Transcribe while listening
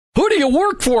Who do you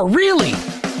work for, really?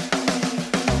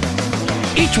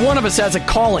 Each one of us has a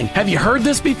calling. Have you heard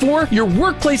this before? Your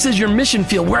workplace is your mission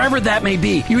field, wherever that may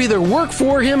be. You either work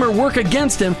for him or work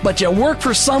against him, but you work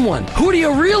for someone. Who do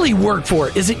you really work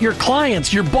for? Is it your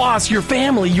clients, your boss, your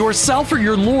family, yourself, or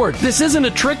your Lord? This isn't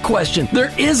a trick question.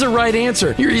 There is a right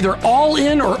answer. You're either all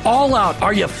in or all out.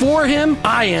 Are you for him?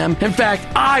 I am. In fact,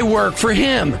 I work for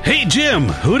him. Hey, Jim,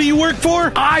 who do you work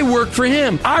for? I work for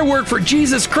him. I work for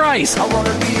Jesus Christ. I want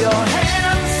to be your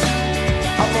hands.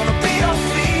 I want to be your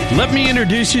feet. Let me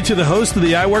introduce you to the host of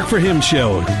the I Work For Him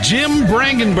show, Jim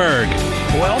Brangenberg.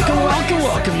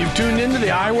 Welcome. You've tuned into the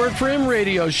I Work For Him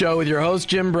radio show with your host,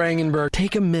 Jim Brangenberg.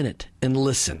 Take a minute and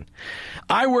listen.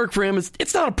 I Work For Him,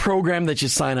 it's not a program that you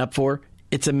sign up for.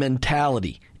 It's a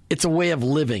mentality. It's a way of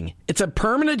living. It's a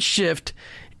permanent shift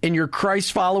in your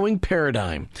Christ-following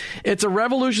paradigm. It's a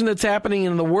revolution that's happening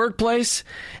in the workplace,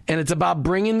 and it's about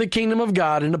bringing the kingdom of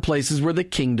God into places where the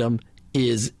kingdom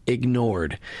is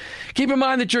ignored. Keep in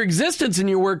mind that your existence in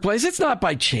your workplace, it's not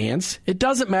by chance. It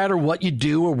doesn't matter what you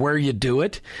do or where you do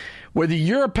it. Whether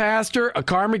you're a pastor, a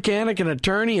car mechanic, an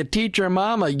attorney, a teacher, a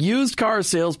mom, a used car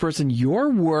salesperson, your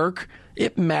work,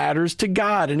 it matters to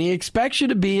God, and He expects you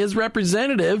to be His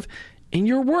representative in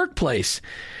your workplace.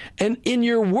 And in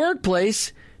your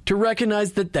workplace, to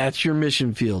recognize that that's your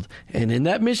mission field. And in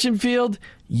that mission field,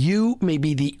 you may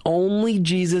be the only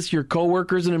Jesus your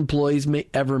coworkers and employees may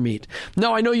ever meet.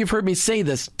 Now, I know you've heard me say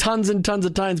this tons and tons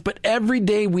of times, but every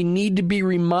day we need to be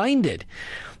reminded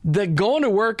that going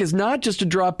to work is not just to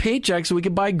draw paychecks so we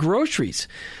can buy groceries.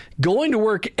 Going to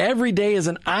work every day is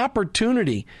an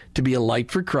opportunity to be a light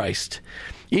for Christ.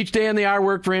 Each day on the I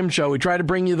Work For Him show, we try to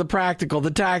bring you the practical, the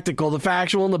tactical, the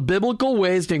factual, and the biblical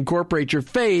ways to incorporate your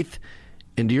faith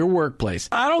into your workplace.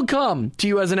 I don't come to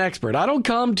you as an expert. I don't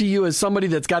come to you as somebody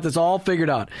that's got this all figured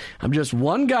out. I'm just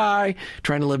one guy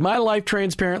trying to live my life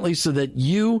transparently so that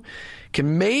you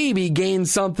can maybe gain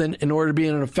something in order to be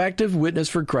an effective witness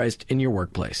for Christ in your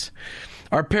workplace.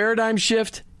 Our paradigm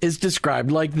shift is described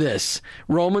like this.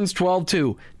 Romans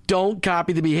 12:2. Don't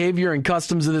copy the behavior and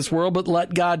customs of this world, but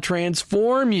let God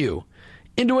transform you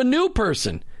into a new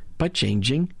person by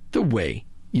changing the way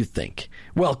you think.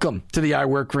 Welcome to the I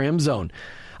Work For Him zone.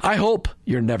 I hope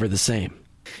you're never the same.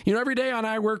 You know, every day on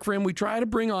I Work For Him, we try to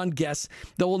bring on guests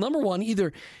that will, number one,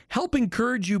 either help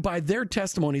encourage you by their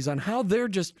testimonies on how they're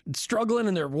just struggling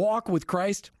in their walk with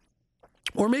Christ,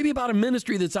 or maybe about a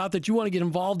ministry that's out that you want to get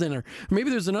involved in, or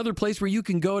maybe there's another place where you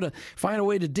can go to find a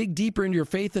way to dig deeper into your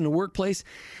faith in the workplace.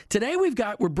 Today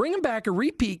we're bringing back a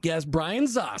repeat guest, Brian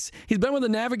Zaas. He's been with the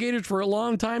Navigators for a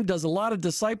long time, does a lot of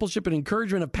discipleship and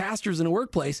encouragement of pastors in the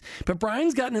workplace, but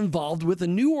Brian's gotten involved with a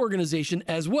new organization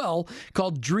as well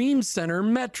called Dream Center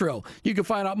Metro. You can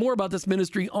find out more about this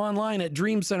ministry online at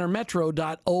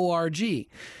dreamcentermetro.org.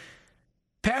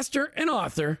 Pastor and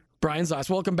author, Brian Zaas,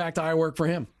 welcome back to I Work For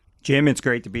Him. Jim, it's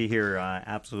great to be here.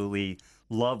 Absolutely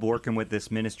love working with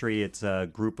this ministry. It's a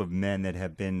group of men that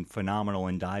have been phenomenal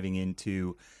in diving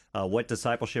into what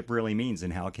discipleship really means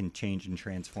and how it can change and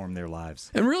transform their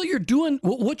lives. And really, you're doing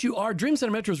what you are. Dream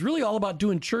Center Metro is really all about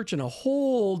doing church in a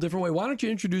whole different way. Why don't you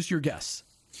introduce your guests?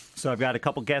 So I've got a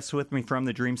couple guests with me from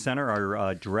the Dream Center.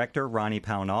 Our director, Ronnie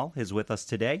Pownall, is with us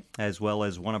today, as well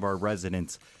as one of our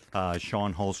residents,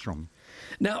 Sean Holstrom.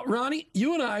 Now, Ronnie,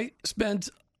 you and I spent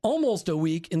almost a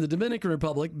week in the Dominican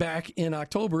Republic back in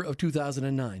October of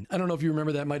 2009. I don't know if you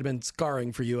remember that. Might have been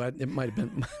scarring for you. It might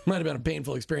have been a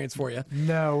painful experience for you.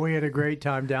 No, we had a great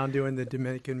time down doing the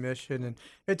Dominican mission, and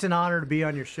it's an honor to be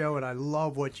on your show, and I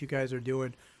love what you guys are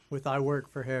doing with I Work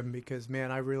For Him because,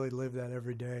 man, I really live that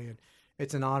every day, and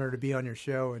it's an honor to be on your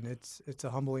show, and it's a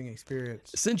humbling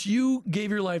experience. Since you gave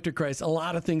your life to Christ, a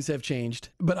lot of things have changed.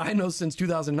 But I know since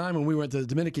 2009, when we went to the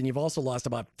Dominican, you've also lost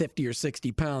about 50 or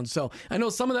 60 pounds. So I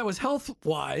know some of that was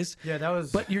health-wise. Yeah, that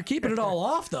was. But you're keeping it all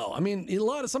off, though. I mean,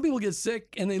 some people get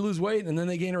sick and they lose weight and then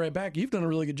they gain it right back. You've done a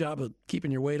really good job of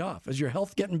keeping your weight off. Is your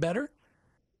health getting better?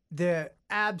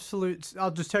 I'll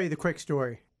just tell you the quick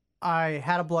story. I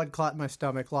had a blood clot in my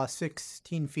stomach, lost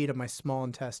 16 feet of my small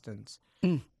intestines.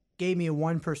 Gave me a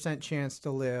 1% chance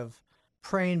to live.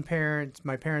 Praying parents,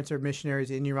 my parents are missionaries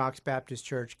at Indian Rocks Baptist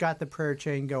Church, got the prayer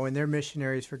chain going. They're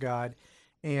missionaries for God.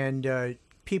 And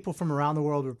people from around the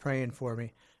world were praying for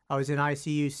me. I was in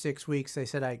ICU 6 weeks. They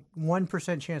said,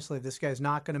 1% chance to live. This guy's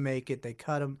not going to make it. They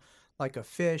cut him like a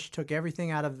fish, took everything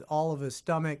out of all of his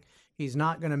stomach. He's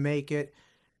not going to make it.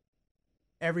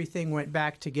 Everything went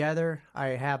back together. I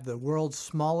have the world's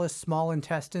smallest small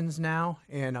intestines now,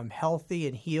 and I'm healthy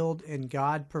and healed, and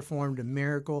God performed a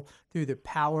miracle through the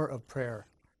power of prayer.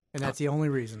 And that's the only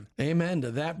reason. Amen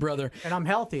to that, brother. And I'm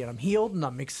healthy and I'm healed and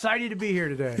I'm excited to be here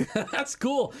today. That's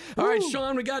cool. All right,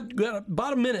 Sean, we got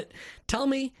about a minute. Tell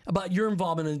me about your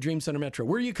involvement in the Dream Center Metro.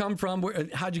 Where you come from?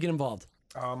 How'd you get involved?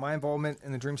 My involvement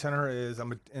in the Dream Center is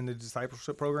I'm in the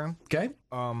discipleship program. Okay.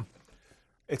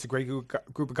 It's a great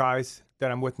group of guys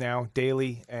that I'm with now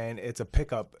daily, and it's a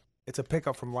pickup. It's a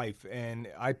pickup from life, and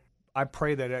I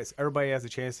pray that everybody has a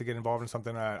chance to get involved in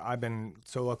something that I've been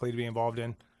so lucky to be involved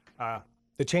in.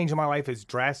 The change in my life is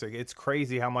drastic. It's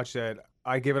crazy how much that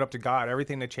I give it up to God.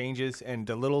 Everything that changes, and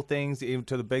the little things, even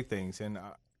to the big things. And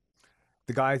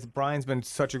the guys, Brian's been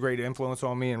such a great influence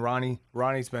on me, and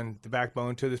Ronnie's been the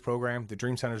backbone to this program. The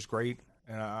Dream Center's great,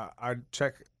 and I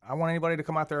want anybody to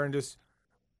come out there and just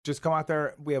come out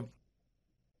there.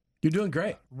 You're doing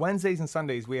great. Wednesdays and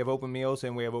Sundays, we have open meals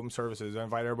and we have open services. I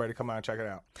invite everybody to come out and check it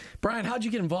out. Brian, how'd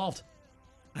you get involved?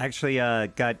 I actually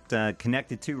got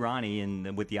connected to Ronnie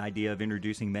and with the idea of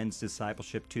introducing men's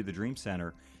discipleship to the Dream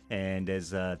Center. And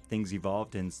as things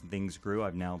evolved and things grew,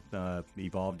 I've now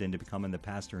evolved into becoming the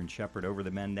pastor and shepherd over the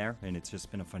men there. And it's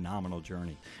just been a phenomenal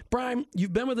journey. Brian,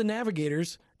 you've been with the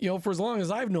Navigators, for as long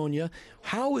as I've known you.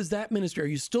 How is that ministry? Are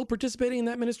you still participating in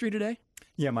that ministry today?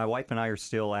 Yeah, my wife and I are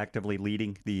still actively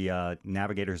leading the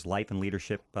Navigators Life and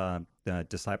Leadership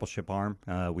Discipleship Arm.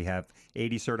 We have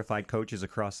 80 certified coaches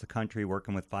across the country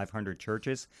working with 500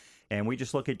 churches. And we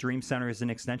just look at Dream Center as an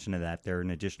extension of that. They're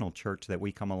an additional church that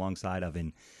we come alongside of.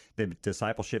 And the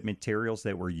discipleship materials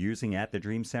that we're using at the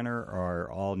Dream Center are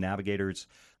all Navigators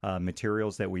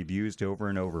materials that we've used over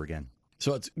and over again.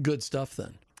 So it's good stuff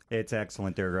then. It's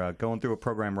excellent. They're going through a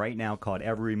program right now called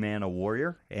Every Man a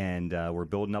Warrior, and we're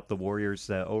building up the warriors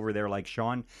over there like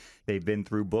Sean. They've been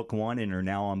through book 1 and are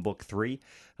now on book 3,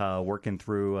 working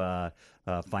through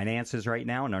finances right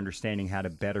now and understanding how to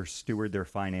better steward their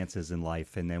finances in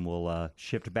life. And then we'll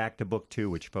shift back to book 2,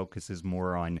 which focuses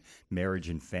more on marriage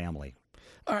and family.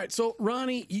 All right. So,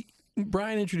 Ronnie,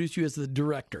 Brian introduced you as the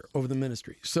director over the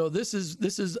ministry. So this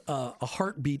is a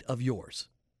heartbeat of yours.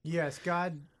 Yes,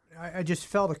 God. I just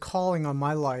felt a calling on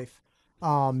my life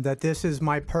that this is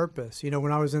my purpose.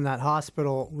 When I was in that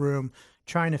hospital room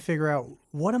trying to figure out,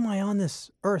 what am I on this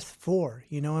earth for?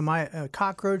 Am I a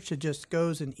cockroach that just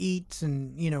goes and eats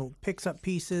and, picks up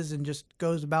pieces and just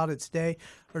goes about its day?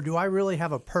 Or do I really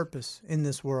have a purpose in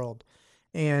this world?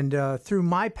 And through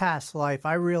my past life,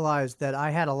 I realized that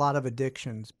I had a lot of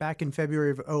addictions. Back in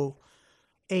February of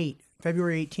 2008,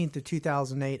 February 18th of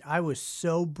 2008, I was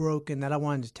so broken that I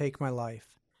wanted to take my life.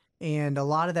 And a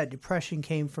lot of that depression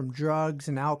came from drugs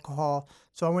and alcohol.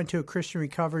 So I went to a Christian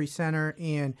recovery center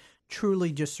and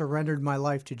truly just surrendered my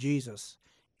life to Jesus.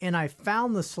 And I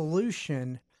found the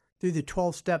solution through the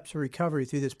 12 steps of recovery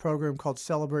through this program called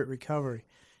Celebrate Recovery.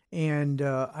 And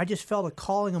I just felt a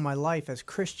calling on my life as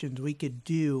Christians. We could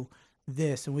do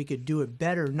this and we could do it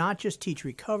better, not just teach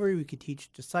recovery, we could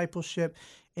teach discipleship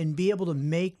and be able to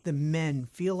make the men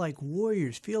feel like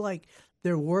warriors, feel like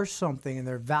they're worth something and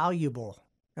they're valuable.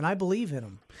 And I believe in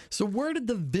them. So where did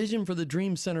the vision for the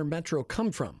Dream Center Metro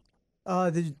come from?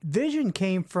 The vision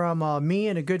came from me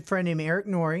and a good friend named Eric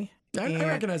Norrie. I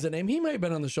recognize that name. He may have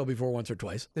been on the show before once or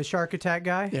twice. The shark attack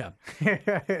guy?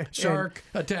 Yeah. Shark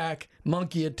attack,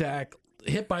 monkey attack,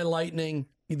 hit by lightning,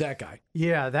 that guy.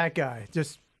 Yeah, that guy.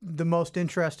 Just the most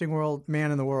interesting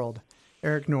man in the world,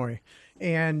 Eric Norrie.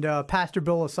 And Pastor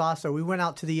Bill Lasasso, we went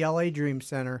out to the LA Dream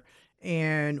Center.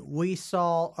 And we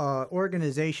saw an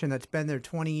organization that's been there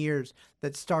 20 years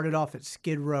that started off at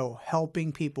Skid Row,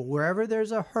 helping people. Wherever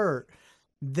there's a hurt,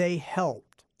 they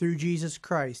helped through Jesus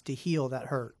Christ to heal that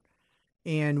hurt.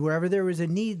 And wherever there was a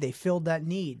need, they filled that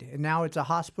need. And now it's a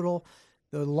hospital,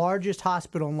 the largest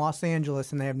hospital in Los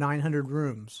Angeles, and they have 900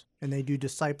 rooms. And they do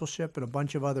discipleship and a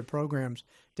bunch of other programs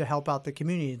to help out the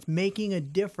community. It's making a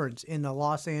difference in the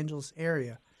Los Angeles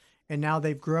area. And now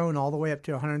they've grown all the way up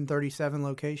to 137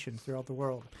 locations throughout the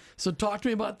world. So talk to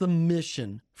me about the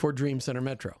mission for Dream Center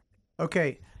Metro.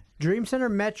 Okay. Dream Center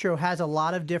Metro has a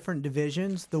lot of different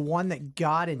divisions. The one that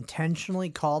God intentionally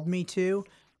called me to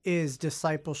is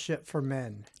discipleship for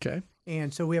men. Okay.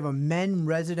 And so we have a men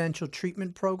residential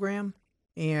treatment program.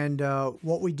 And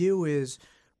what we do is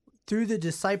through the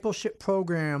discipleship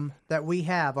program that we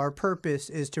have, our purpose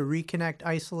is to reconnect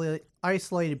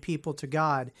isolated people to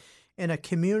God in a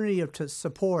community of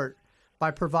support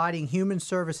by providing human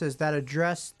services that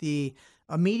address the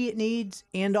immediate needs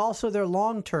and also their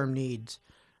long-term needs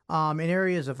in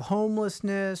areas of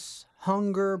homelessness,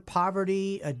 hunger,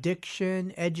 poverty,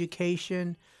 addiction,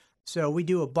 education. So we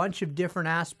do a bunch of different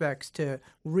aspects to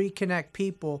reconnect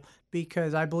people,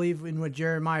 because I believe in what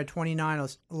Jeremiah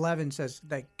 29:11 says,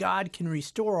 that God can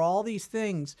restore all these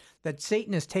things that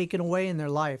Satan has taken away in their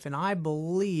life. And I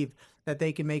believe that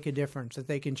they can make a difference, that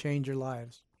they can change their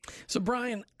lives. So,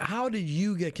 Brian, how did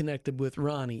you get connected with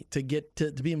Ronnie to get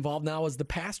to be involved now as the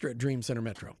pastor at Dream Center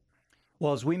Metro?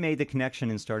 Well, as we made the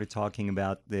connection and started talking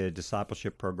about the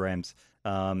discipleship programs,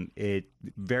 it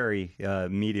very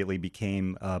immediately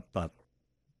became a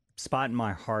spot in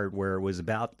my heart where it was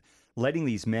about letting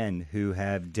these men who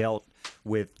have dealt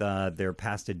with their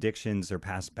past addictions, their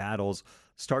past battles,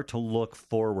 start to look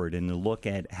forward and to look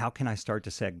at how can I start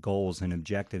to set goals and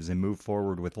objectives and move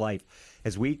forward with life.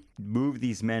 As we move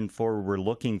these men forward, we're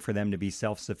looking for them to be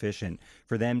self-sufficient,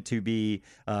 for them to be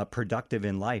productive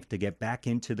in life, to get back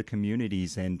into the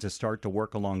communities and to start to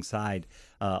work alongside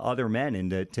other men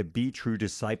and to be true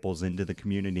disciples into the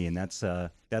community. And that's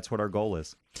what our goal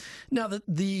is. Now,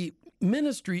 the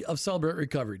ministry of Celebrate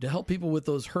Recovery, to help people with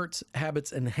those hurts,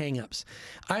 habits, and hang-ups.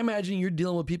 I imagine you're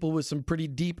dealing with people with some pretty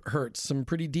deep hurts, some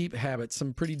pretty deep habits,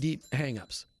 some pretty deep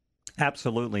hang-ups.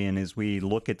 Absolutely. And as we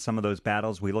look at some of those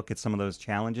battles, we look at some of those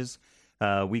challenges,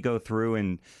 we go through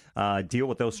and deal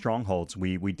with those strongholds.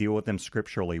 We deal with them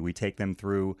scripturally. We take them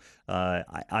through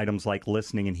items like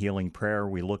listening and healing prayer.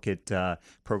 We look at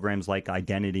programs like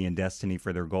Identity and Destiny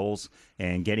for their goals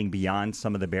and getting beyond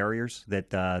some of the barriers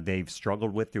that they've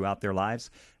struggled with throughout their lives.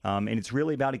 And it's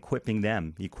really about equipping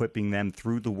them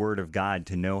through the Word of God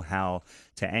to know how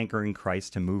to anchor in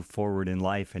Christ, to move forward in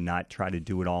life and not try to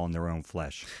do it all in their own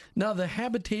flesh. Now, the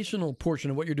habitational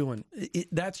portion of what you're doing,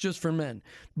 that's just for men.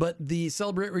 But the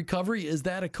Celebrate Recovery, is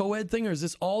that a co-ed thing, or is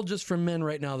this all just for men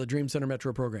right now, the Dream Center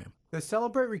Metro program? The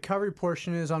Celebrate Recovery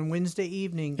portion is on Wednesday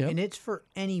evening, Yep. and it's for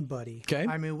anybody. Okay.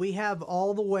 I mean, we have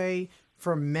all the way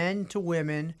from men to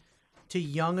women to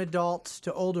young adults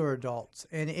to older adults.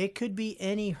 And it could be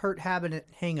any hurt, habit,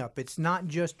 hang up. It's not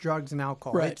just drugs and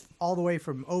alcohol. Right. It's all the way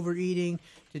from overeating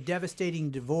to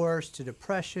devastating divorce to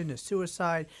depression to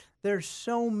suicide. There's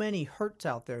so many hurts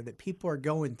out there that people are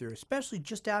going through, especially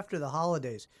just after the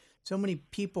holidays. So many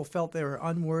people felt they were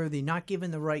unworthy, not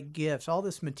given the right gifts, all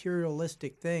this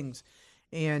materialistic things.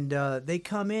 And they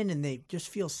come in and they just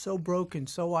feel so broken,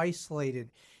 so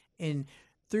isolated. And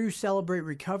through Celebrate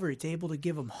Recovery, it's able to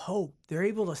give them hope. They're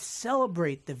able to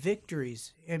celebrate the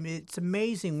victories. And it's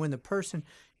amazing when the person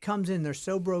comes in, they're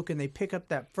so broken, they pick up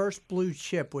that first blue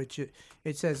chip, which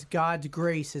it says God's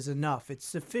grace is enough. It's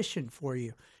sufficient for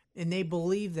you. And they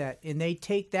believe that. And they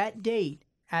take that date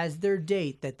as their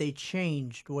date that they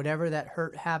changed whatever that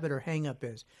hurt, habit, or hang-up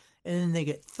is. And then they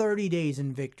get 30 days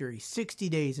in victory, 60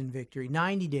 days in victory,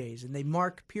 90 days, and they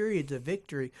mark periods of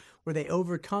victory where they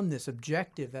overcome this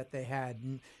objective that they had.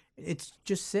 And it's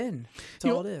just sin.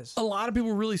 That's all it is. A lot of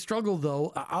people really struggle,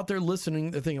 though, out there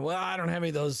listening. They're thinking, well, I don't have any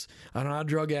of those. I'm not a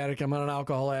drug addict. I'm not an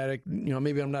alcohol addict.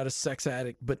 Maybe I'm not a sex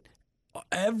addict. But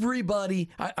everybody,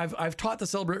 I've taught the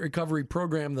Celebrate Recovery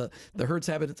program, the hurts,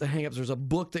 habits, and hang-ups. There's a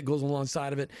book that goes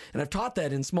alongside of it, and I've taught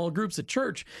that in small groups at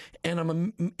church,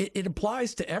 and it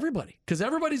applies to everybody, because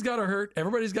everybody's got a hurt,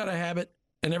 everybody's got a habit,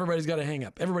 and everybody's got a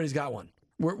hang-up. Everybody's got one.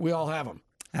 We all have them.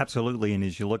 Absolutely. And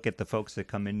as you look at the folks that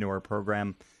come into our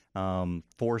program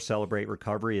for Celebrate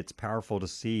Recovery, it's powerful to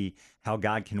see how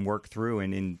God can work through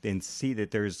and see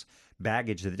that there's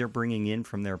baggage that they're bringing in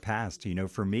from their past.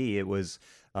 For me, it was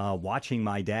watching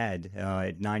my dad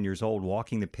at 9 years old,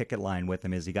 walking the picket line with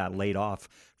him as he got laid off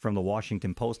from the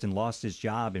Washington Post and lost his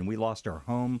job. And we lost our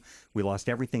home. We lost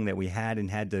everything that we had and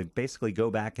had to basically go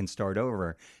back and start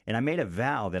over. And I made a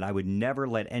vow that I would never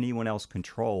let anyone else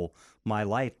control my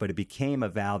life, but it became a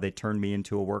vow that turned me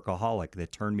into a workaholic,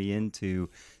 that turned me into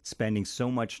spending so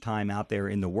much time out there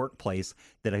in the workplace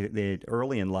that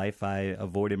early in life I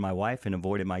avoided my wife and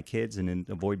avoided my kids and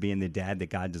avoid being the dad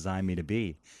that God designed me to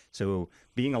be. So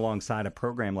being alongside a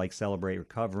program like Celebrate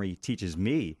Recovery teaches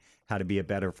me how to be a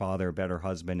better father, a better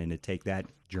husband, and to take that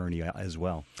journey as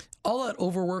well. All that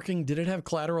overworking, did it have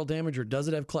collateral damage, or does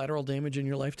it have collateral damage in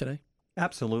your life today?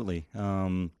 Absolutely.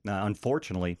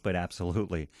 Unfortunately, but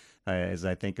absolutely. As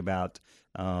I think about,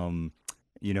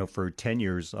 for 10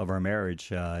 years of our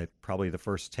marriage, probably the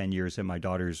first 10 years that my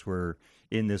daughters were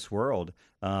in this world,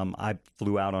 I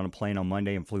flew out on a plane on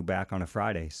Monday and flew back on a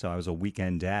Friday. So I was a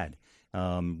weekend dad.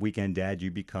 Weekend dad,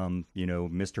 you become,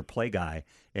 Mr. Play Guy,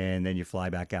 and then you fly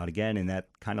back out again. And that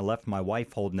kind of left my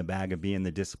wife holding the bag of being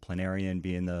the disciplinarian,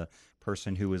 being the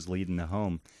person who was leading the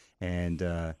home. And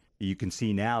you can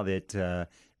see now that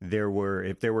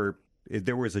if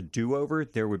there was a do-over,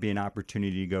 there would be an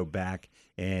opportunity to go back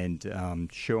and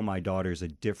show my daughters a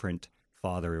different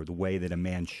father, the way that a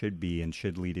man should be and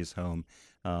should lead his home.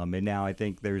 And now I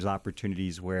think there's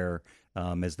opportunities where,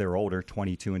 as they're older,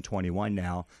 22 and 21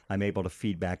 now, I'm able to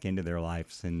feed back into their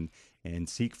lives and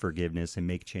seek forgiveness and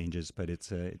make changes. But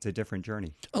it's a different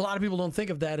journey. A lot of people don't think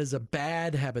of that as a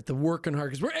bad habit, the working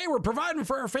hard, because we're providing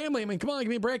for our family. I mean, come on, give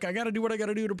me a break. I got to do what I got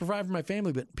to do to provide for my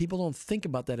family. But people don't think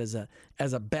about that as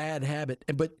a bad habit.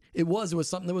 But it was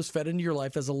something that was fed into your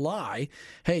life as a lie.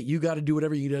 Hey, you got to do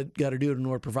whatever you got to do in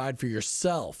order to provide for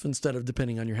yourself instead of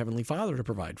depending on your Heavenly Father to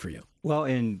provide for you. Well,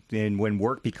 and when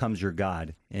work becomes your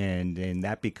God, and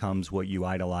that becomes what you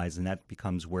idolize, and that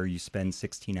becomes where you spend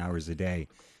 16 hours a day,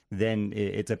 then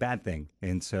it's a bad thing.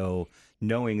 And so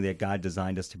knowing that God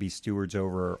designed us to be stewards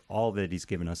over all that he's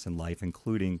given us in life,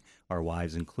 including our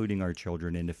wives, including our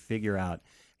children, and to figure out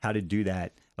how to do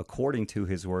that according to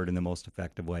his word in the most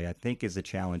effective way, I think is a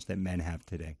challenge that men have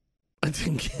today. I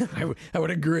think I would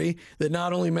agree that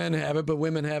not only men have it, but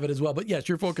women have it as well. But yes,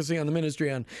 you're focusing on the ministry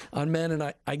on men,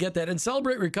 and I get that. And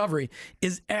Celebrate Recovery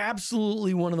is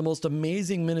absolutely one of the most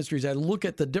amazing ministries. I look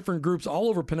at the different groups all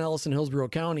over Pinellas and Hillsborough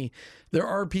County. There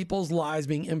are people's lives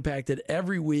being impacted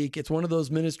every week. It's one of those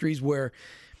ministries where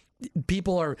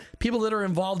people that are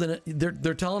involved in it,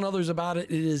 they're telling others about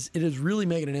it. It is really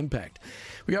making an impact.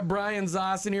 We got Brian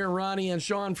Zaas in here, Ronnie and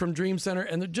Sean from Dream Center,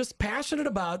 and they're just passionate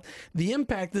about the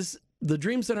impact the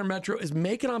Dream Center Metro is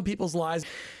making on people's lives.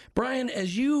 Brian,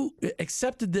 as you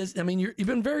accepted this, I mean, you've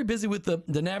been very busy with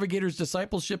the Navigators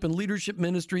Discipleship and Leadership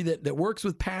Ministry that works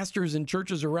with pastors and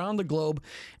churches around the globe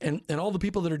and all the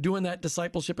people that are doing that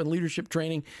discipleship and leadership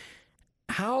training.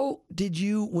 How did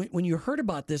you, when you heard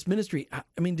about this ministry, I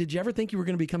mean, did you ever think you were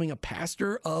going to be becoming a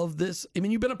pastor of this? I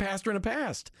mean, you've been a pastor in the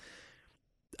past.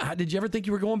 Did you ever think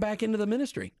you were going back into the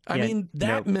ministry?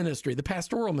 Ministry, the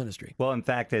pastoral ministry. Well, in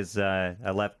fact, as I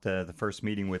left the first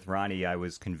meeting with Ronnie, I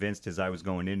was convinced as I was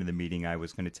going into the meeting, I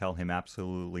was going to tell him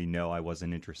absolutely no, I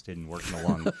wasn't interested in working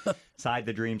alongside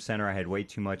the Dream Center. I had way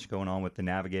too much going on with the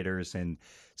Navigators. And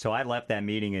so I left that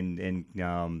meeting and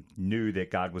knew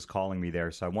that God was calling me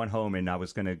there. So I went home and I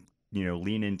was going to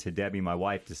lean into Debbie, my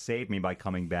wife, to save me by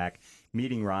coming back,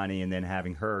 meeting Ronnie, and then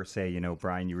having her say,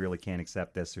 Brian, you really can't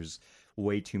accept this. There's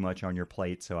way too much on your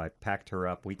plate. So I packed her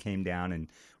up. We came down and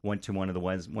went to one of the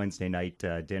Wednesday night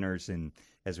dinners. And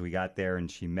as we got there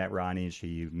and she met Ronnie and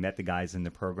she met the guys in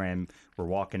the program, we're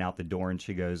walking out the door and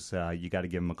she goes, you got to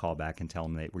give him a call back and tell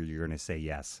him that you're going to say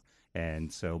yes.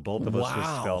 And so both of us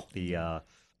just felt the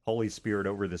Holy Spirit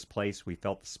over this place. We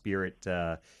felt the Spirit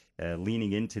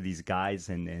leaning into these guys,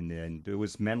 and it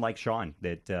was men like Sean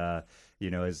that,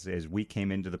 as we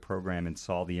came into the program and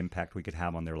saw the impact we could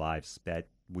have on their lives, that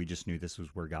we just knew this was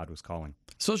where God was calling.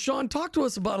 So, Sean, talk to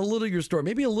us about a little of your story,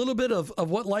 maybe a little bit of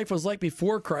what life was like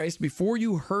before Christ, before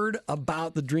you heard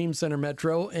about the Dream Center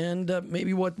Metro, and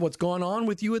maybe what's going on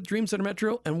with you at Dream Center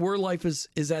Metro and where life is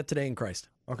at today in Christ.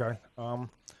 Okay.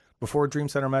 Before Dream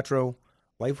Center Metro,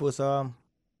 life was a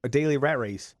daily rat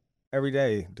race every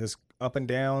day, just up and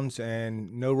downs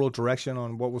and no real direction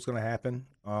on what was going to happen.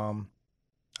 I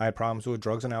had problems with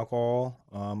drugs and alcohol,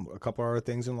 a couple other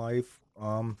things in life.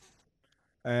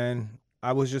 And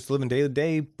I was just living day to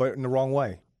day, but in the wrong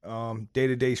way. Day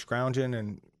to day scrounging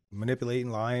and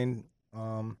manipulating, lying.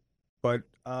 But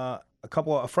a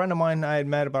friend of mine I had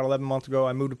met about 11 months ago.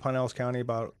 I moved to Pinellas County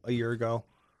about a year ago,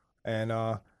 and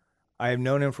I have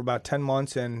known him for about 10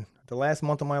 months. And the last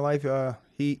month of my life,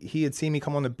 he had seen me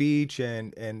come on the beach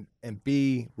and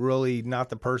be really not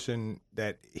the person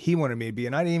that he wanted me to be,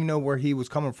 and I didn't even know where he was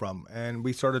coming from. And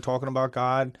we started talking about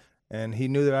God, and he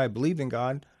knew that I believed in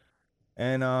God.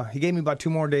 And he gave me about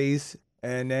 2 more days,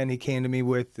 and then he came to me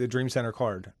with the Dream Center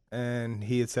card. And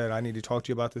he had said, I need to talk to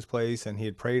you about this place, and he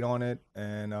had prayed on it.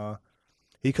 And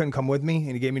he couldn't come with me,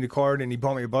 and he gave me the card, and he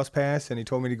bought me a bus pass, and he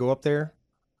told me to go up there.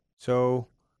 So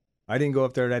I didn't go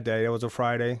up there that day. That was a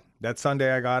Friday. That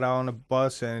Sunday, I got out on the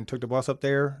bus and took the bus up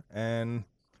there. And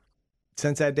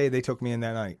since that day, they took me in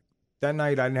that night. That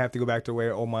night, I didn't have to go back to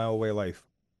my old way of life.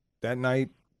 That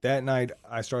night,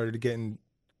 I started getting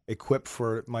equipped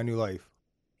for my new life.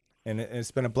 And it's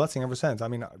been a blessing ever since. I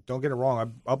mean, don't get it wrong.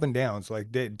 I'm up and down. So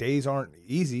like days aren't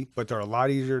easy, but they're a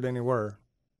lot easier than they were.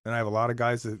 And I have a lot of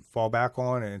guys that fall back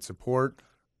on and support.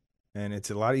 And it's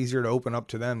a lot easier to open up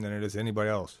to them than it is anybody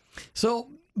else.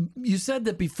 So you said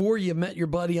that before you met your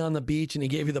buddy on the beach and he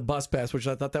gave you the bus pass, which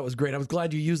I thought that was great. I was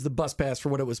glad you used the bus pass for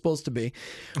what it was supposed to be.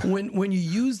 When you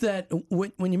used that,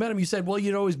 when you met him, you said, well,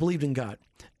 you'd always believed in God.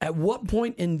 At what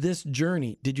point in this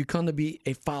journey did you come to be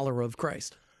a follower of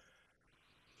Christ?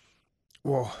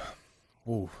 Well,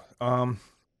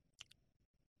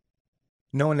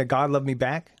 knowing that God loved me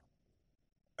back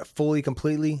fully,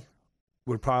 completely,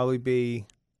 would probably be,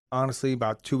 honestly,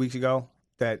 about 2 weeks ago,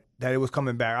 that it was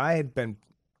coming back. I had been,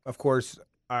 of course,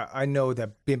 I know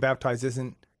that being baptized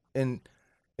isn't, and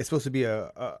it's supposed to be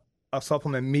a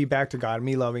supplement me back to God,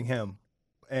 me loving Him,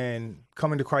 and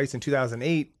coming to Christ in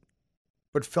 2008,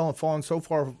 but falling so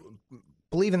far,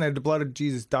 believing that the blood of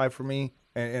Jesus died for me,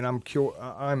 and I'm cured.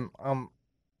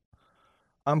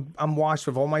 I'm washed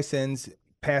of all my sins,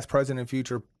 past, present, and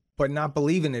future, but not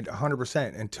believing it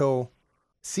 100% until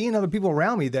seeing other people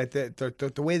around me that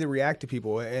the way they react to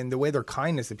people and the way their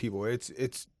kindness to people,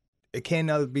 it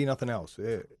can't be nothing else.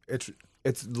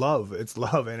 It's love,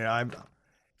 and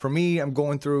for me, I'm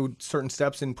going through certain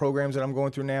steps in programs that I'm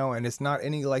going through now, and it's not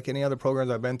like any other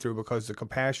programs I've been through, because the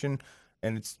compassion,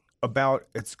 and it's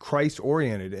Christ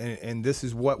oriented, and this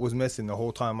is what was missing the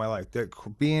whole time in my life. That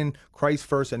being Christ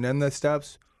first and then the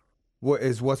steps,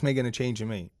 what's making a change in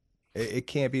me. It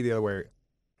can't be the other way.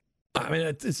 I mean,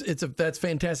 that's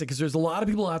fantastic, because there's a lot of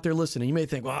people out there listening. You may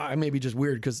think, well, I may be just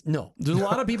weird, because no, there's a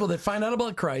lot of people that find out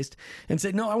about Christ and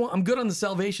say, no, I'm good on the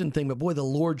salvation thing, but boy, the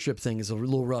lordship thing is a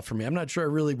little rough for me. I'm not sure I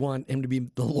really want him to be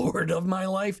the Lord of my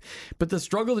life. But the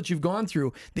struggle that you've gone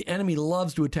through, the enemy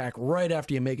loves to attack right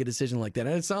after you make a decision like that.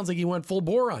 And it sounds like he went full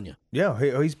bore on you. Yeah,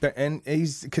 he's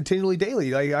continually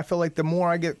daily. Like, I feel like the more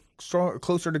I get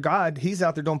closer to God, he's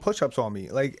out there doing push-ups on me.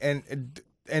 Like, and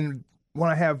when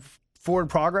I have forward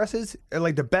progresses,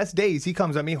 like the best days, he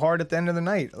comes at me hard at the end of the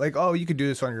night. Like, oh, you could do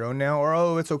this on your own now, or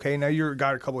oh, it's okay now. You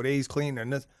got a couple of days clean,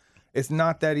 and this, it's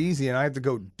not that easy. And I have to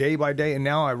go day by day. And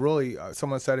now I really,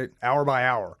 someone said it, hour by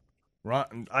hour. Right?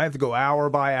 I have to go hour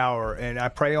by hour, and I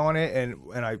pray on it,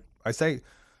 and I say,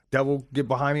 devil, get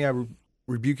behind me. I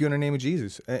rebuke you in the name of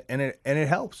Jesus, and it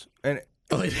helps. And it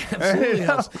absolutely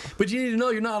helps. But you need to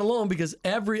know you're not alone, because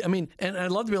and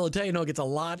I'd love to be able to tell you, it gets a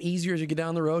lot easier as you get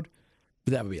down the road.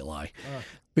 But that would be a lie.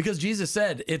 Because Jesus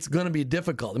said it's going to be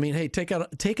difficult. I mean, hey, take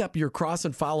up your cross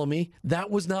and follow me. That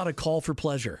was not a call for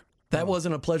pleasure. That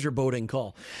wasn't a pleasure boating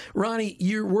call. Ronnie,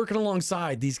 you're working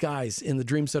alongside these guys in the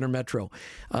Dream Center Metro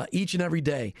each and every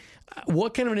day.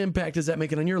 What kind of an impact is that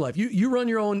making on your life? You run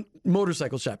your own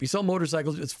motorcycle shop. You sell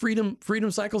motorcycles. It's Freedom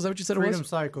Cycles. Is that what you said it was? Freedom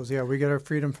Cycles, yeah. We get our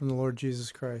freedom from the Lord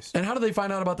Jesus Christ. And how do they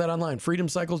find out about that online?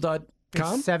 freedomcycles.com?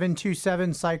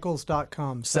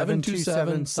 727cycles.com.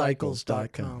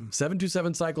 727cycles.com.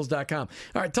 727cycles.com.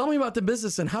 All right, tell me about the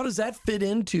business, and how does that fit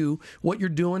into what you're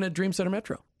doing at Dream Center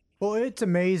Metro? Well, it's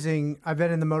amazing. I've been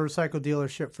in the motorcycle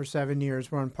dealership for 7 years.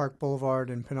 We're on Park Boulevard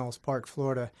in Pinellas Park,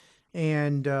 Florida.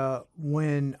 And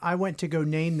when I went to go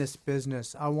name this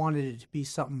business, I wanted it to be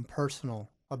something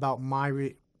personal about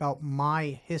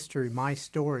my history, my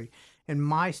story. And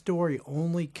my story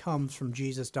only comes from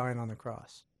Jesus dying on the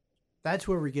cross. That's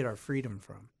where we get our freedom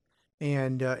from.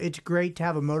 And it's great to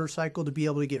have a motorcycle, to be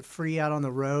able to get free out on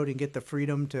the road and get the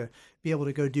freedom to be able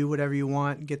to go do whatever you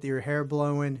want and get your hair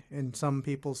blowing in some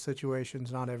people's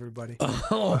situations, not everybody.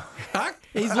 Oh,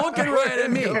 he's looking right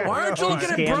at me. Why aren't you looking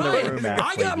at Brian?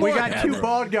 We got two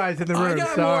bald guys in the room. I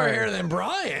got more hair than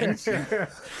Brian.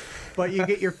 But you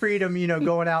get your freedom,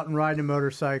 going out and riding a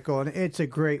motorcycle, and it's a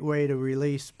great way to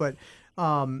release. But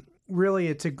really,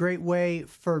 it's a great way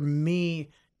for me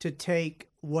to take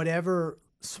whatever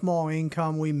small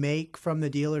income we make from the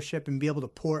dealership and be able to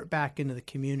pour it back into the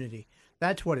community.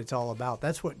 That's what it's all about.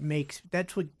 That's what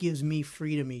gives me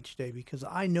freedom each day, because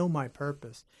I know my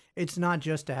purpose. It's not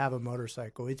just to have a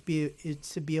motorcycle. It's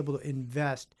to be able to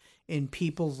invest in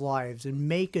people's lives and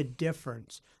make a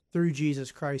difference through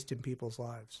Jesus Christ in people's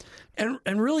lives. And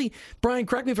really, Brian,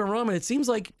 correct me if I'm wrong, but it seems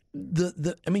like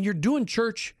you're doing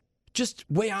church just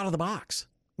way out of the box.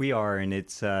 We are, and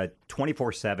it's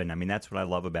 24/7. I mean, that's what I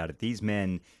love about it. These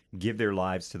men give their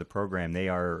lives to the program. They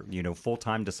are,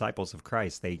 full-time disciples of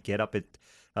Christ. They get up at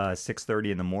 6:30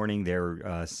 in the morning.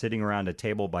 They're sitting around a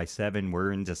table by 7.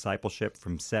 We're in discipleship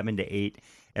from 7 to 8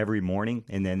 every morning,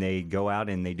 and then they go out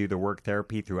and they do their work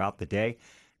therapy throughout the day.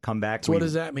 Come back. So what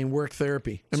does that mean, work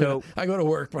therapy? I go to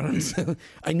work, but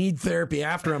I need therapy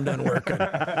after I'm done working.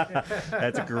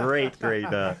 That's a great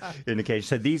indication.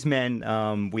 So these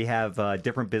men, we have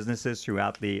different businesses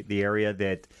throughout the area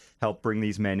that help bring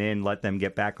these men in, let them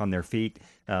get back on their feet.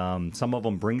 Some of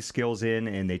them bring skills in,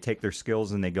 and they take their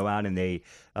skills and they go out and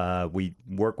we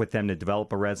work with them to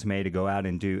develop a resume, to go out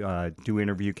and do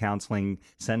interview counseling,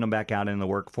 send them back out in the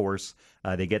workforce.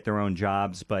 They get their own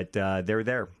jobs, but they're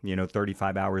there,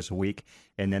 35 hours a week,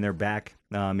 and then they're back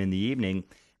in the evening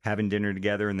having dinner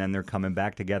together, and then they're coming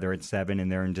back together at 7,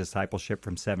 and they're in discipleship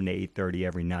from 7 to 8:30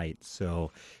 every night.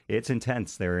 So it's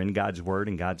intense. They're in God's Word,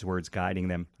 and God's Word's guiding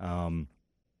them.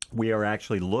 We are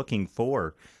actually looking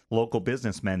for local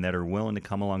businessmen that are willing to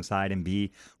come alongside and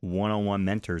be one-on-one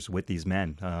mentors with these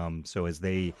men. So as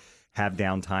they have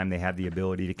downtime, they have the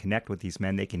ability to connect with these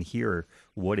men. They can hear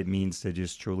what it means to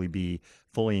just truly be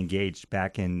fully engaged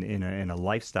back in a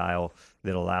lifestyle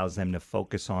that allows them to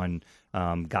focus on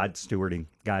God stewarding,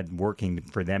 God working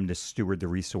for them to steward the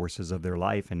resources of their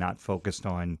life and not focused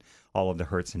on all of the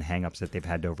hurts and hangups that they've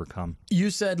had to overcome. You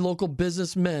said local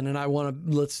businessmen, and I want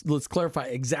to let's clarify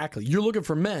exactly. You're looking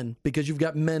for men because you've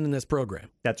got men in this program.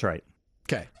 That's right.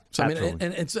 Okay. So, I mean,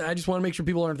 Absolutely. and so I just want to make sure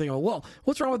people aren't thinking, well,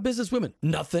 what's wrong with business women?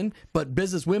 Nothing, but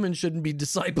business women shouldn't be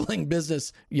discipling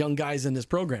business young guys in this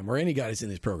program or any guys in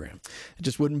this program. It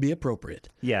just wouldn't be appropriate.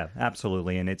 Yeah,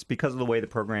 absolutely. And it's because of the way the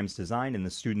program's designed and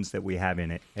the students that we have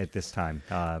in it at this time.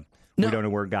 We don't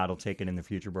know where God will take it in the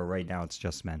future, but right now it's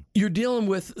just men. You're dealing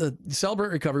with Celebrate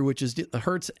Recovery, which is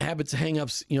hurts, habits,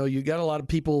 hang-ups. You know, you got a lot of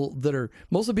people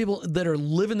most of the people that are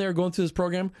living there going through this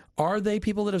program, are they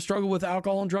people that have struggled with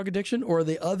alcohol and drug addiction, or are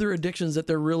they other addictions that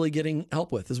they're really getting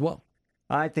help with as well?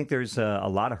 I think there's a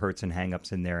lot of hurts and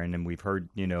hangups in there. And then we've heard,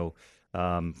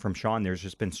 from Sean, there's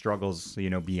just been struggles,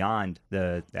 beyond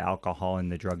the alcohol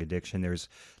and the drug addiction. There's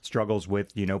struggles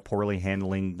with, poorly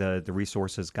handling the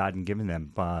resources God had given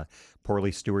them,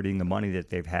 poorly stewarding the money that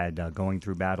they've had, going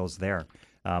through battles there.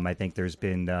 I think there's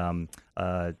been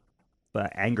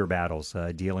anger battles,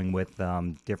 dealing with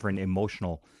different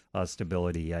emotional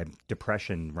stability,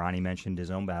 depression. Ronnie mentioned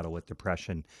his own battle with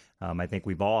depression. I think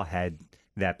we've all had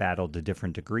that battle to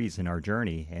different degrees in our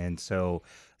journey. And so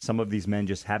some of these men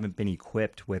just haven't been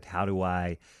equipped with how do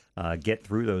I get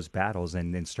through those battles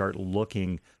and then start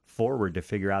looking forward to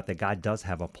figure out that God does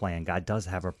have a plan. God does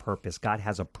have a purpose. God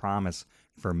has a promise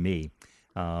for me.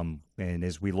 And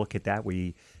as we look at that,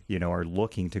 we, are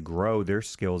looking to grow their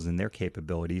skills and their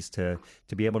capabilities to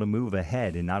be able to move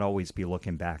ahead and not always be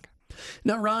looking back.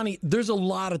 Now, Ronnie, there's a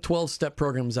lot of 12-step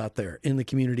programs out there in the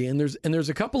community, and there's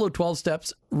a couple of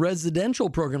 12-steps residential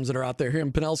programs that are out there here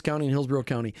in Pinellas County and Hillsborough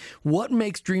County. What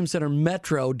makes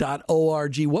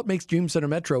DreamCenterMetro.org, what makes Dream Center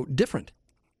Metro different?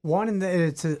 One,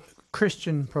 it's a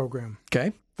Christian program.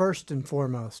 Okay. First and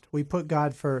foremost, we put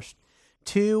God first.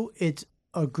 Two, it's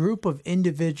a group of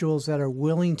individuals that are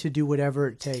willing to do whatever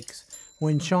it takes.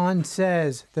 When Sean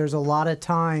says there's a lot of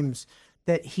times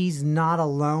that he's not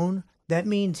alone, that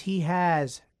means he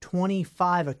has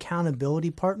 25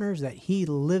 accountability partners that he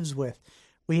lives with.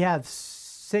 We have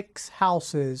 6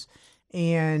 houses,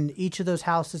 and each of those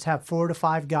houses have 4 to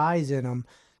 5 guys in them.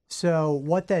 So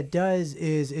what that does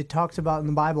is it talks about in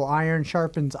the Bible, iron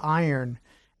sharpens iron.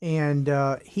 And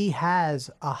he has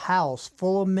a house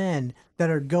full of men that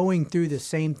are going through the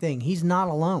same thing. He's not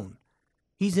alone.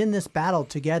 He's in this battle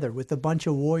together with a bunch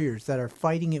of warriors that are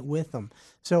fighting it with him.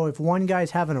 So if one guy's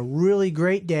having a really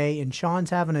great day and Sean's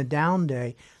having a down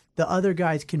day, the other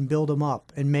guys can build him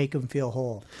up and make him feel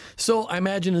whole. So I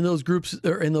imagine in those groups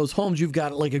or in those homes, you've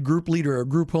got like a group leader, a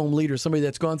group home leader, somebody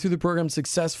that's gone through the program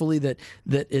successfully, that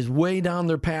is way down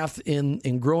their path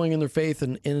in growing in their faith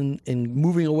and in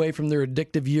moving away from their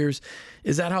addictive years.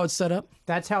 Is that how it's set up?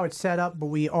 That's how it's set up, but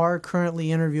we are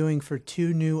currently interviewing for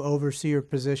 2 new overseer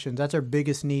positions. That's our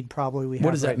biggest need probably we have.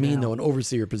 What does that mean, now. though, an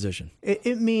overseer position?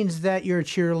 It means that you're a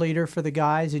cheerleader for the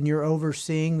guys and you're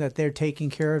overseeing that they're taking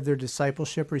care of their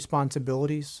discipleship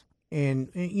responsibilities.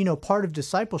 And, part of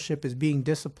discipleship is being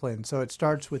disciplined. So it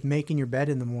starts with making your bed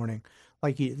in the morning,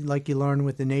 like you learn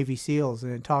with the Navy SEALs.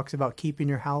 And it talks about keeping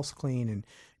your house clean and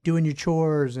doing your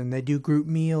chores, and they do group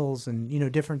meals and,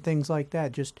 different things like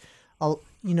that. Just,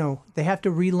 they have to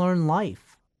relearn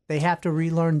life. They have to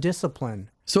relearn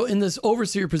discipline. So in this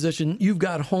overseer position, you've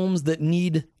got homes that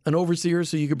need an overseer,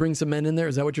 so you could bring some men in there.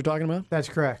 Is that what you're talking about? That's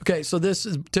correct. Okay, so this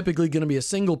is typically going to be a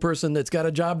single person that's got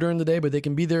a job during the day, but they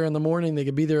can be there in the morning, they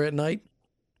can be there at night?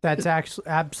 That's actually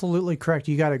absolutely correct.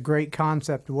 You got a great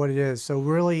concept of what it is. So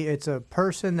really, it's a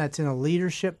person that's in a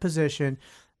leadership position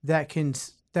that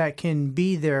can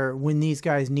be there when these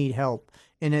guys need help.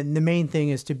 And then the main thing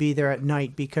is to be there at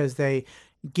night, because they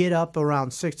get up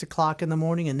around 6 o'clock in the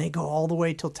morning and they go all the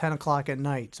way till 10 o'clock at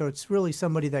night. So it's really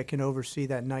somebody that can oversee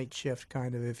that night shift,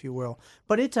 kind of, if you will.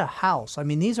 But it's a house. I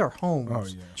mean, these are homes. Oh,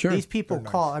 yeah. Sure. These people They're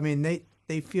nice. call. I mean,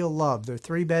 they feel loved. They're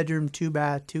 3-bedroom,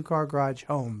 2-bath, 2-car garage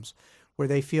homes where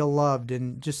they feel loved,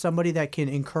 and just somebody that can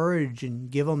encourage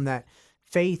and give them that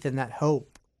faith and that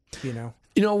hope,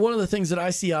 One of the things that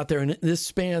I see out there, and this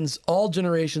spans all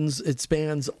generations, it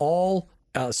spans all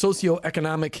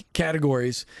socioeconomic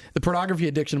categories. The pornography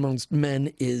addiction amongst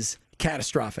men is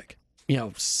catastrophic.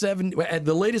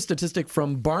 The latest statistic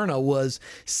from Barna was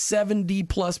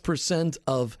 70+%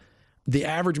 of the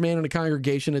average man in a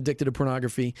congregation addicted to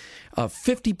pornography,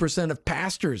 50% of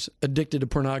pastors addicted to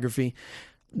pornography.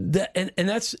 And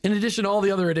that's in addition to all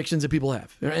the other addictions that people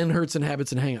have, and hurts and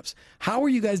habits and hangups. How are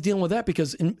you guys dealing with that?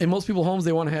 Because in most people's homes,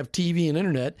 they want to have TV and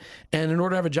internet. And in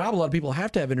order to have a job, a lot of people have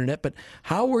to have internet. But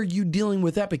how are you dealing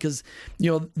with that? Because,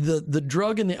 the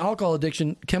drug and the alcohol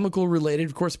addiction, chemical related,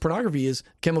 of course, pornography is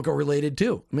chemical related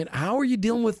too. I mean, how are you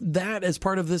dealing with that as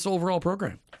part of this overall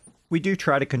program? We do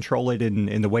try to control it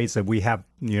in the ways that we have,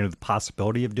 the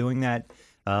possibility of doing that.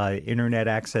 Internet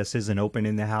access isn't open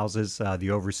in the houses. The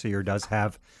overseer does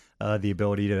have the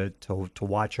ability to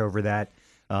watch over that.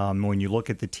 When you look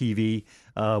at the TV,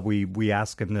 we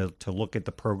ask them to look at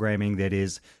the programming that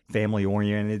is family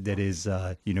oriented, that is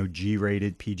G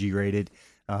rated, PG rated.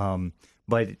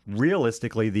 But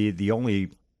realistically, the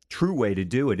only true way to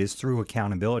do it is through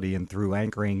accountability and through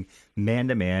anchoring man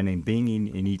to man and being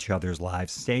in each other's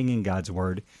lives, staying in God's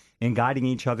word, and guiding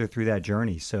each other through that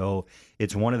journey. So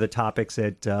it's one of the topics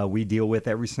that we deal with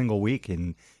every single week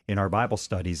in our Bible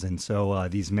studies. And so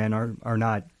these men are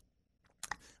not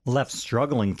left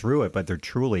struggling through it, but they're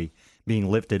truly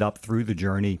being lifted up through the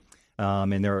journey.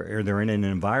 And they're in an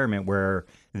environment where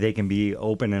they can be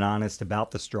open and honest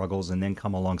about the struggles and then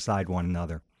come alongside one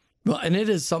another. Well, and it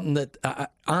is something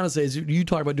that, honestly, as you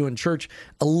talk about doing church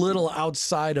a little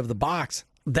outside of the box,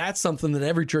 that's something that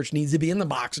every church needs to be in the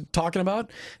box talking about.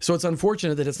 So it's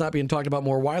unfortunate that it's not being talked about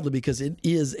more widely because it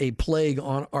is a plague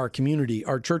on our community,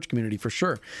 our church community, for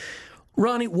sure.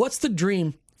 Ronnie, what's the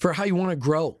dream for how you want to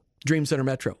grow Dream Center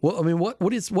Metro? Well, I mean,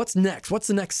 what's next? What's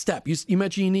the next step? You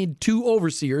mentioned you need 2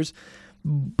 overseers,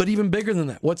 but even bigger than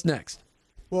that, what's next?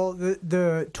 Well,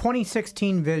 the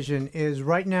 2016 vision is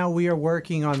right now we are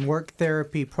working on work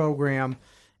therapy program,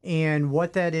 and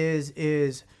what that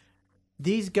is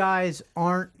these guys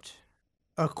aren't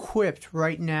equipped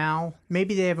right now.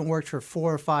 Maybe they haven't worked for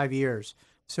 4 or 5 years.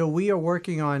 So we are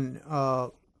working on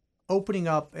opening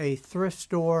up a thrift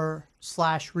store /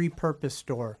 repurpose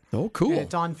store. Oh, cool. And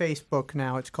it's on Facebook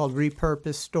now. It's called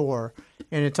Repurpose Store.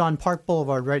 And it's on Park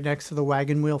Boulevard right next to the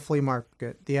Wagon Wheel Flea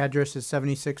Market. The address is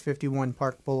 7651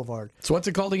 Park Boulevard. So what's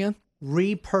it called again?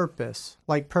 Repurpose,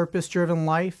 like purpose-driven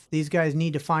life. These guys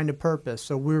need to find a purpose.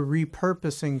 So we're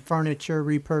repurposing furniture,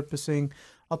 repurposing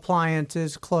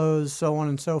appliances, clothes, so on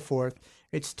and so forth.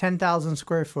 It's 10,000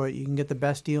 square foot. You can get the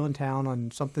best deal in town on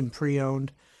something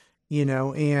pre-owned,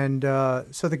 and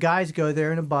so the guys go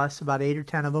there in a bus, about 8 or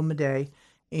 10 of them a day,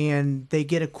 and they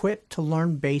get equipped to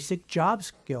learn basic job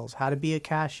skills, how to be a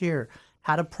cashier,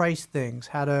 how to price things,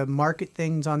 how to market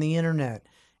things on the internet.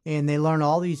 And they learn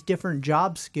all these different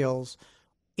job skills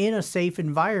in a safe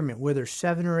environment where there's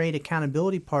 7 or 8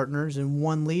 accountability partners and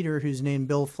one leader who's named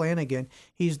Bill Flanagan.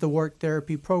 He's the work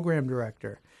therapy program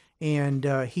director. And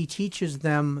he teaches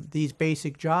them these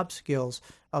basic job skills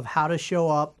of how to show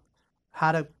up,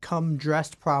 how to come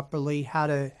dressed properly, how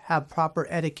to have proper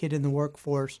etiquette in the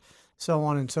workforce, so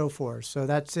on and so forth. So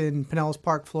that's in Pinellas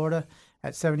Park, Florida,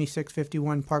 at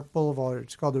 7651 Park Boulevard.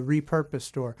 It's called the Repurpose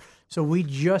Store. So we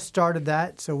just started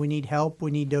that, so we need help. We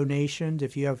need donations.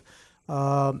 If you have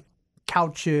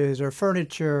couches or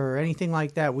furniture or anything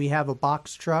like that, we have a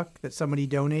box truck that somebody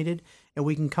donated, and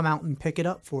we can come out and pick it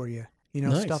up for you,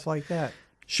 Nice. Stuff like that.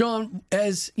 Sean,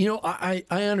 as you know, I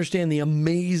understand the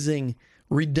amazing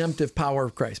redemptive power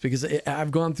of Christ because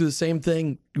I've gone through the same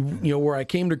thing, where I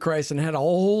came to Christ and had a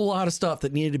whole lot of stuff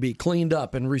that needed to be cleaned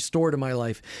up and restored in my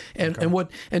life. And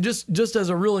just as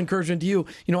a real encouragement to you,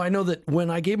 I know that when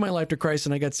I gave my life to Christ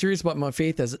and I got serious about my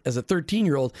faith as a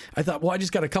 13-year-old, I thought, well, I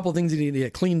just got a couple things that need to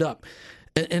get cleaned up.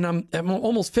 And I'm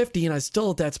almost 50, and I'm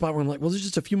still at that spot where I'm like, well, there's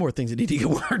just a few more things that need to get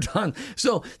worked on.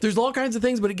 So there's all kinds of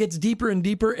things, but it gets deeper and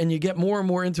deeper, and you get more and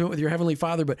more into it with your Heavenly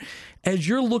Father. But as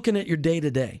you're looking at your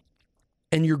day-to-day,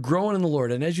 and you're growing in the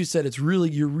Lord, and as you said, it's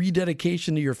really your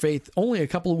rededication to your faith, only a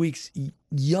couple of weeks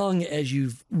young as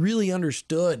you've really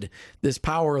understood this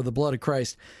power of the blood of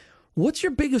Christ. What's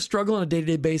your biggest struggle on a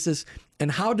day-to-day basis,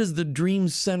 and how does the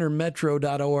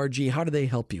dreamcentermetro.org, how do they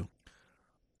help you?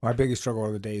 My biggest struggle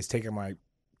of the day is taking my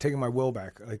will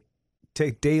back. Like,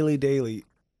 take daily,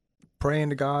 praying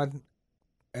to God,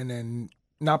 and then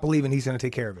not believing He's going to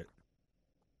take care of it.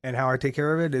 And how I take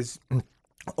care of it is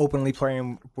openly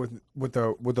praying with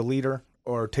the leader,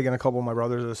 or taking a couple of my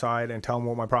brothers aside and telling them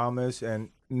what my problem is, and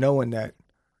knowing that,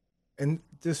 and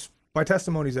just by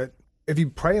testimonies, that if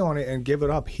you pray on it and give it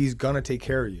up, He's gonna take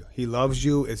care of you. He loves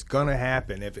you. It's gonna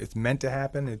happen. If it's meant to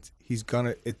happen, if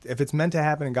it's meant to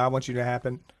happen and God wants you to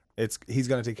happen, He's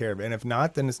gonna take care of it. And if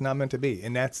not, then it's not meant to be.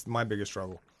 And that's my biggest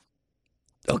struggle.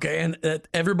 Okay, and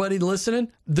everybody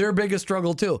listening, their biggest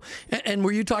struggle too. And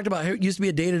where you talked about how it used to be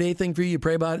a day-to-day thing for you, you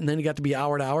pray about it, and then you got to be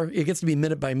hour to hour. It gets to be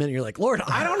minute by minute. You're like, Lord,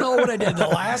 I don't know what I did the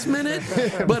last minute,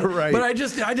 but Right. but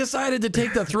I decided to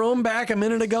take the throne back a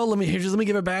minute ago. Let me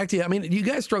give it back to you. I mean, you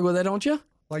guys struggle with that, don't you?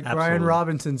 Like Absolutely. Brian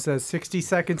Robinson says, 60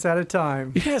 seconds at a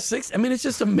time. Yeah, I mean, it's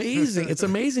just amazing. It's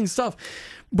amazing stuff.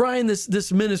 Brian,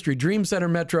 this ministry, Dream Center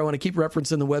Metro, and I keep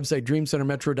referencing the website,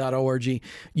 dreamcentermetro.org.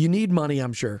 You need money,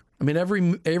 I'm sure. I mean,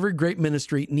 every great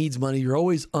ministry needs money. You're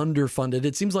always underfunded.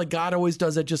 It seems like God always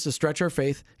does that just to stretch our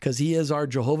faith, because He is our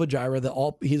Jehovah Jireh,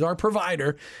 He's our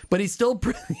provider, but He still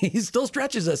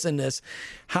stretches us in this.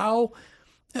 How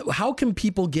can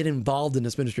people get involved in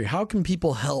this ministry? How can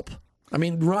people help? I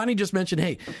mean, Ronnie just mentioned,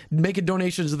 hey, make a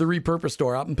donation to the Repurpose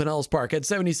store out in Pinellas Park at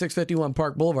 7651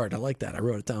 Park Boulevard. I like that. I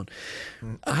wrote it down.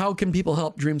 How can people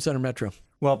help Dream Center Metro?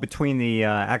 Well, between the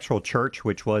actual church,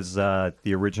 which was the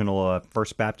original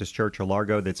First Baptist Church of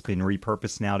Largo that's been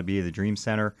repurposed now to be the Dream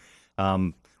Center,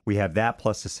 we have that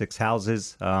plus the 6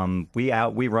 houses. We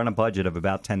run a budget of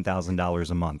about $10,000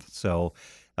 a month. So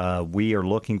we are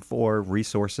looking for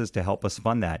resources to help us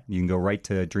fund that. You can go right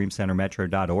to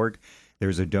dreamcentermetro.org.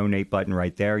 There's a donate button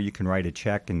right there. You can write a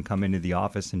check and come into the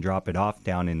office and drop it off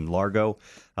down in Largo.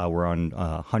 We're on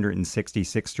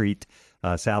 166th Street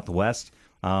Southwest.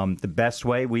 The best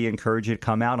way, we encourage you to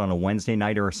come out on a Wednesday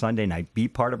night or a Sunday night. Be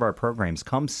part of our programs.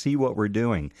 Come see what we're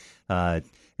doing.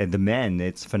 And the men,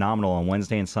 it's phenomenal. On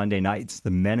Wednesday and Sunday nights,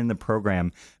 the men in the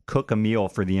program cook a meal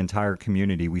for the entire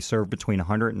community. We serve between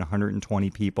 100 and 120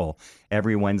 people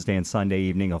every Wednesday and Sunday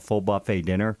evening, a full buffet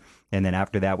dinner. And then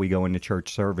after that, we go into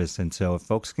church service. And so if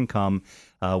folks can come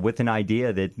with an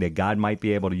idea that God might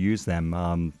be able to use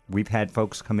them, we've had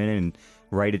folks come in and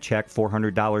write a check,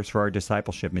 $400 for our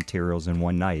discipleship materials in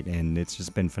one night. And it's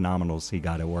just been phenomenal to see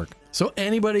God at work. So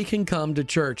anybody can come to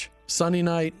church Sunday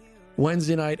night,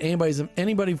 Wednesday night.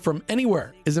 Anybody from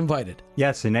anywhere is invited.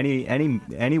 Yes, and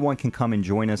anyone can come and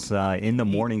join us in the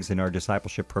mornings in our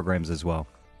discipleship programs as well.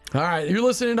 All right, you're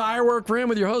listening to I Work for Him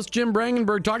with your host, Jim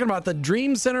Brangenberg, talking about the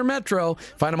Dream Center Metro.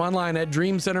 Find them online at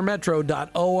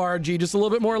dreamcentermetro.org. Just a little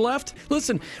bit more left.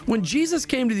 Listen, when Jesus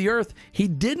came to the earth, He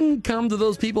didn't come to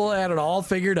those people that had it all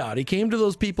figured out. He came to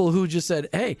those people who just said,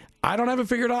 hey, I don't have it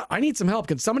figured out. I need some help.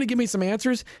 Can somebody give me some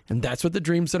answers? And that's what the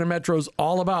Dream Center Metro is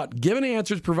all about. Giving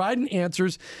answers, providing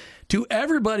answers to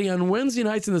everybody on Wednesday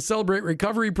nights in the Celebrate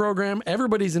Recovery program.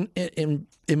 Everybody's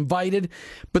invited,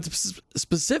 but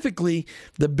specifically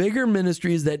the bigger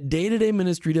ministries, that day-to-day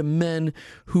ministry to men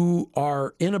who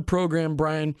are in a program,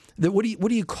 Brian, that what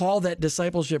do you call that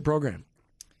discipleship program?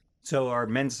 So our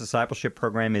men's discipleship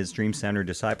program is Dream Center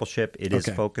Discipleship. It is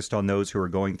focused on those who are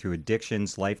going through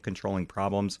addictions, life-controlling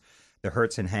problems, the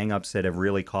hurts and hang-ups that have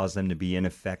really caused them to be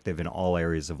ineffective in all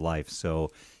areas of life.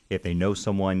 So if they know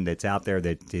someone that's out there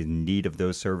that's in need of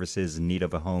those services, in need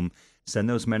of a home, send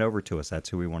those men over to us. That's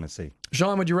who we want to see.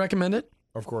 Sean, would you recommend it?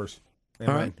 Of course. All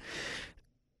right.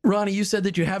 Ronnie, you said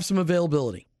that you have some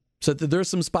availability. So that there's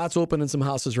some spots open in some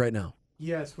houses right now.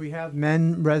 Yes, we have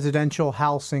men residential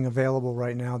housing available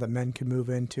right now that men can move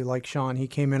into. Like Sean, he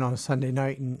came in on a Sunday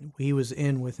night and he was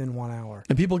in within 1 hour.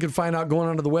 And people can find out going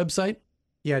onto the website?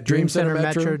 Yeah,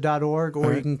 dreamcentermetro.org,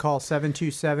 or you can call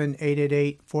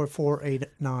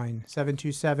 727-888-4489.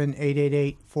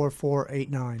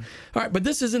 727-888-4489. All right, but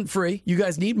this isn't free. You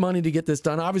guys need money to get this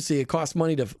done. Obviously, it costs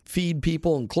money to feed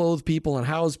people and clothe people and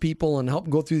house people and help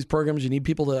them go through these programs. You need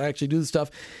people to actually do the stuff.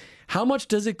 How much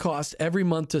does it cost every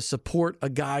month to support a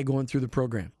guy going through the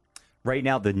program? Right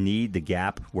now, the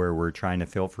gap where we're trying to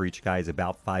fill for each guy is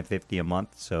about $550 a month.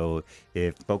 So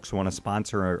if folks want to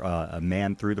sponsor a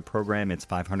man through the program, it's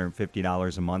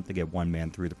 $550 a month to get one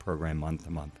man through the program month to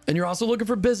month. And you're also looking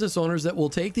for business owners that will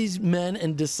take these men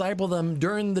and disciple them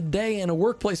during the day in a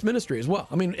workplace ministry as well.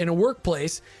 I mean, in a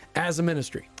workplace as a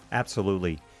ministry.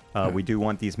 Absolutely. We do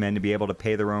want these men to be able to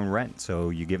pay their own rent. So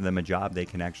you give them a job, they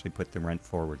can actually put the rent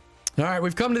forward. All right,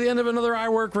 we've come to the end of another I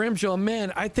Work for Him show.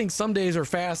 Man, I think some days are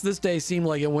fast. This day seemed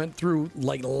like it went through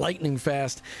like lightning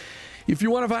fast. If you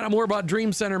want to find out more about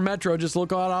Dream Center Metro, just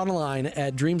look out online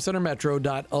at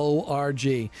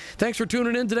dreamcentermetro.org. Thanks for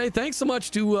tuning in today. Thanks so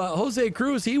much to Jose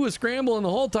Cruz. He was scrambling the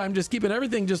whole time, just keeping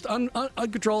everything just under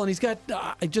control, and he's got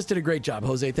just did a great job.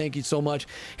 Jose, thank you so much.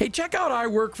 Hey, check out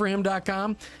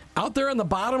iworkforhim.com. Out there on the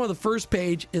bottom of the first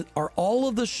page are all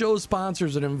of the show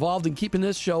sponsors that are involved in keeping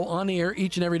this show on the air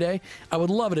each and every day. I would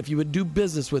love it if you would do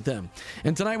business with them.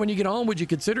 And tonight when you get home, would you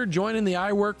consider joining the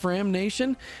I Work for Him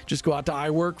Nation? Just go out to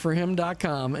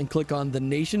iworkforhim.com and click on the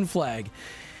nation flag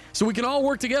so we can all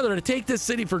work together to take this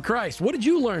city for Christ. What did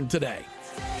you learn today?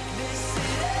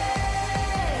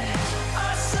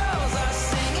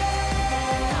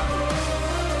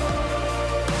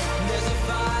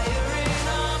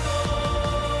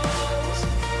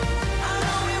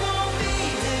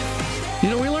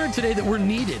 learned today that we're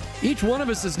needed. Each one of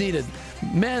us is needed.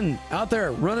 Men out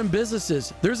there running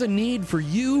businesses, there's a need for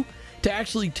you to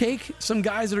actually take some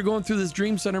guys that are going through this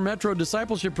Dream Center Metro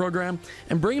discipleship program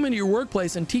and bring them into your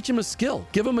workplace and teach them a skill.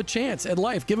 Give them a chance at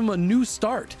life. Give them a new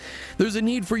start. There's a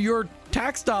need for your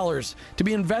tax dollars to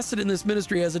be invested in this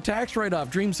ministry as a tax write-off.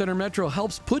 Dream Center Metro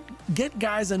helps get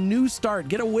guys a new start,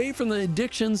 get away from the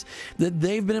addictions that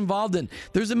they've been involved in.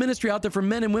 There's a ministry out there for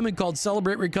men and women called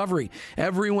Celebrate Recovery.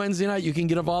 Every Wednesday night, you can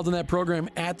get involved in that program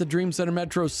at the Dream Center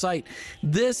Metro site.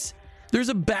 There's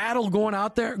a battle going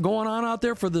on out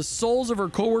there for the souls of our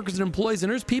coworkers and employees.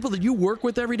 And there's people that you work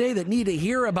with every day that need to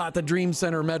hear about the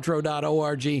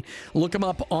dreamcentermetro.org. Look them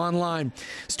up online.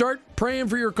 Start praying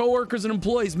for your coworkers and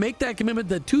employees. Make that commitment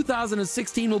that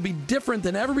 2016 will be different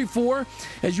than ever before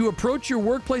as you approach your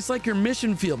workplace like your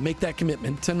mission field. Make that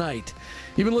commitment tonight.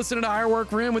 You've been listening to I Work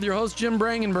for Him with your host, Jim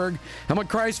Brangenberg. I'm a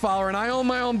Christ follower and I own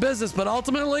my own business, but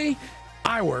ultimately,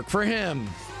 I work for Him.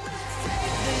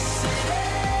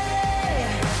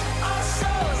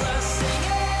 So